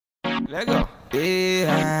Let go.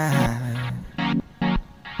 Yeah.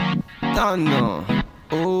 Don't know.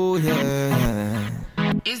 Oh yeah.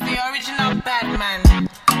 It's the original Batman.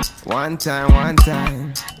 One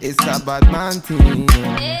time. It's a bad man thing.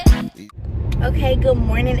 Okay, good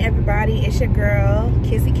morning everybody. It's your girl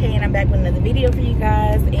Kissy K, and I'm back with another video for you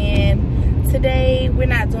guys. And today we're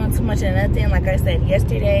not doing too much of nothing, like I said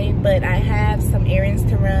yesterday, but I have some errands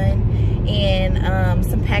to run and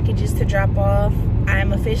some packages to drop off.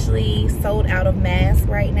 I'm officially sold out of masks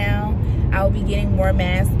right now. I'll be getting more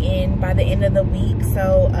masks in by the end of the week,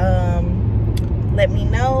 so let me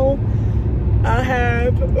know. I'll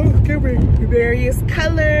have various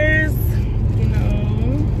colors, you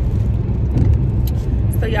know.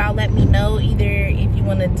 So y'all let me know, either if you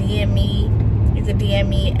want to DM me, you can DM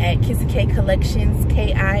me at KissyKayKollections,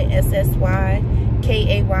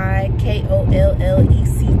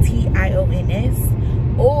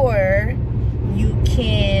 KissyKayKollections, or you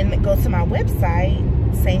can go to my website,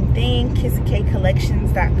 same thing,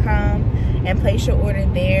 KissyKayKollections.com, and place your order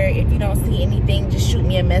there. If you don't see anything, just shoot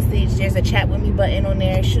me a message. There's a chat with me button on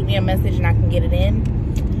there. Shoot me a message and I can get it in.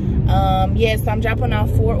 Yeah, so I'm dropping off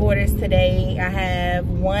 4 orders today. I have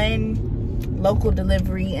 1 local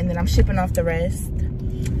delivery and then I'm shipping off the rest.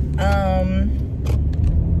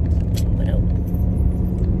 What else?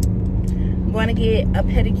 I'm going to get a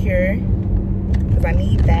pedicure because I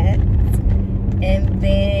need that. And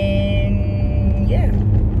then, yeah,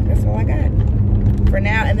 that's all I got for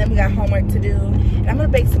now. And then we got homework to do. And I'm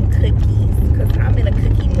going to bake some cookies because I'm in a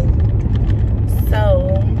cookie mood.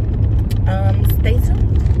 So, stay tuned.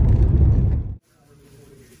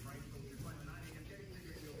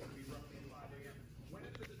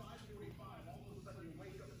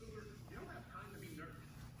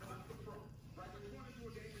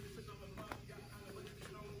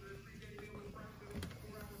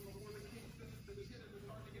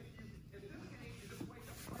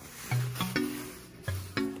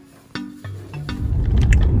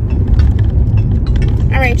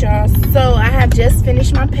 Alright y'all, so I have just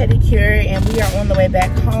finished my pedicure and we are on the way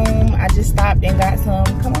back home. I just stopped and got some,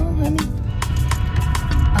 come on honey.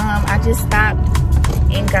 I just stopped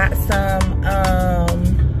and got some,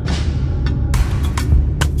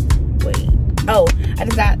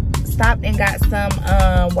 stopped and got some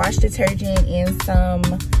wash detergent and some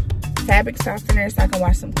fabric softener so I can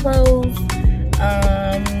wash some clothes.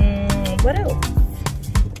 What else?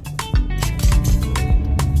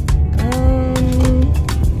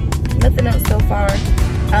 Nothing else so far.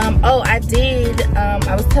 Oh, I did.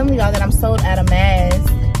 I was telling y'all that I'm sold out of masks.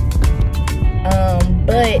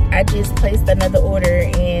 But I just placed another order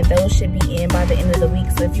and those should be in by the end of the week.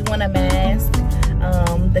 So if you want a mask,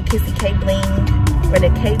 the Kissy K Bling or the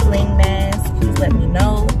K Bling mask, please let me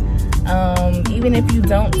know. Even if you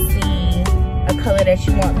don't see a color that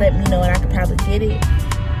you want, let me know and I could probably get it.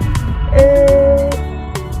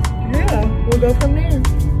 Yeah, we'll go from there.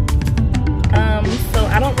 So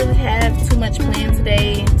I don't really have too much planned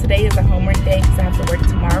today. Today is a homework day because I have to work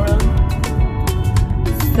tomorrow.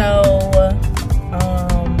 So,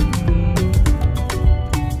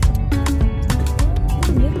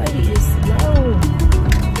 this lady is slow.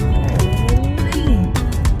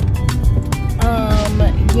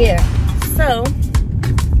 Yeah. So,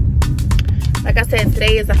 like I said,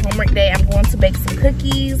 today is a homework day. I'm going to bake some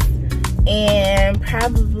cookies and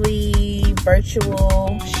probably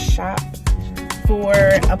virtual shop for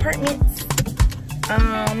apartments.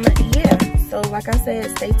 Yeah, so like I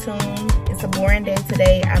said, stay tuned. It's a boring day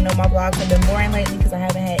today. I know my vlogs have been boring lately because I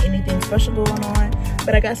haven't had anything special going on,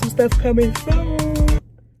 but I got some stuff coming soon.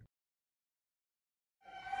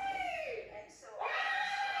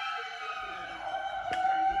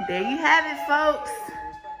 There you have it, folks.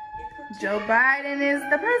 Joe Biden is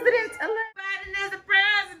the president. Biden is the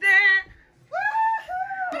president.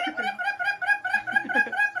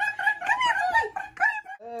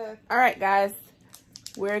 All right, guys,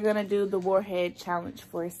 we're gonna do the warhead challenge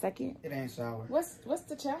for a second. It ain't sour. What's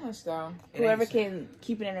the challenge though? Whoever can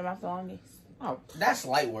keep it in their mouth the longest. Oh, that's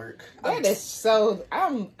light work. That is so.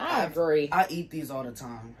 I agree. I eat these all the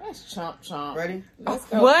time. That's chomp chomp. Ready? Let's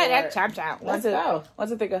go. What? That's chomp chomp. Let's go.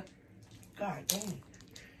 What's it think of? God dang.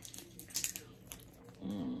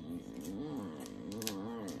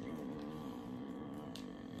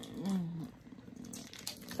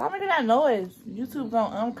 Stop making that noise. YouTube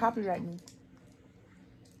gonna copyright me.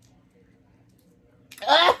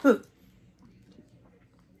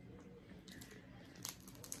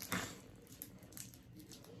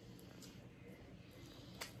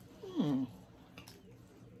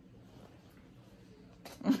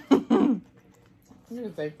 Look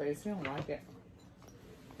at their face. He don't like it.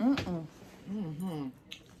 Mm-mm. Mm-hmm.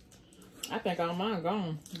 I think all mine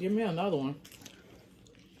gone. Give me another one.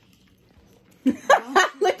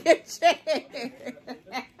 Look at Chad.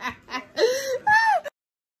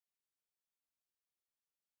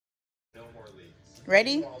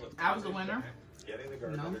 Ready? I was the winner.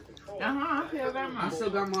 No. I still got I mine. still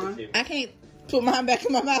got mine. I can't put mine back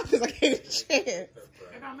in my mouth because I gave it a chance. It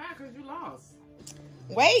don't matter because you lost.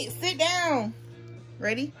 Wait, sit down.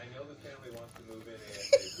 Ready? I know the family wants to move in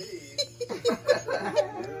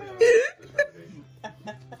ASAP.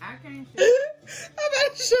 I can't see. I'm about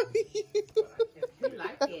to show you. You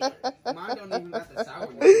like it. Mine don't even got the sour.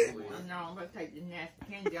 No, I'm going to take the nasty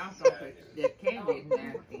candy off because the candy is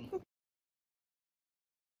nasty.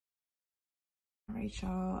 Alright,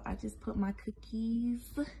 y'all. I just put my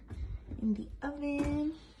cookies in the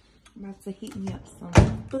oven. I'm about to heat me up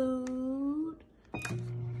some food.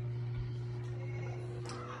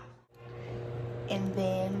 And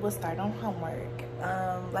then we'll start on homework.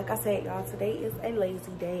 Like I said, y'all, today is a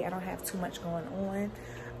lazy day. I don't have too much going on.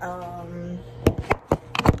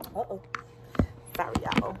 Uh-oh. Sorry,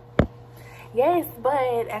 y'all. Yes,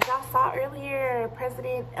 but as y'all saw earlier,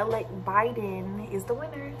 President-elect Biden is the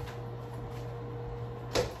winner.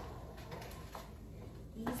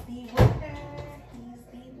 He's the winner. He's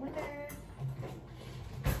the winner.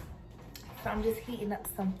 So I'm just heating up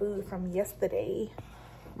some food from yesterday.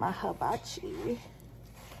 My hibachi.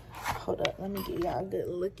 Hold up, let me give y'all a good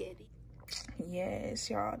look at it. Yes,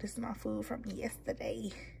 y'all, this is my food from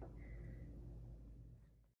yesterday.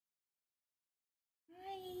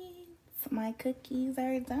 Right, my cookies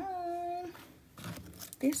are done.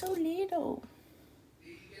 They're so little.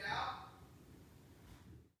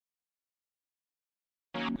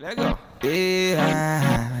 Let go.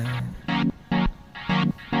 Yeah.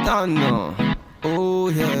 Don't know. Oh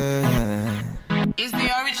yeah. It's the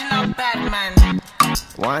original Batman.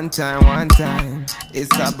 One time.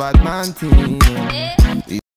 It's a bad man thing.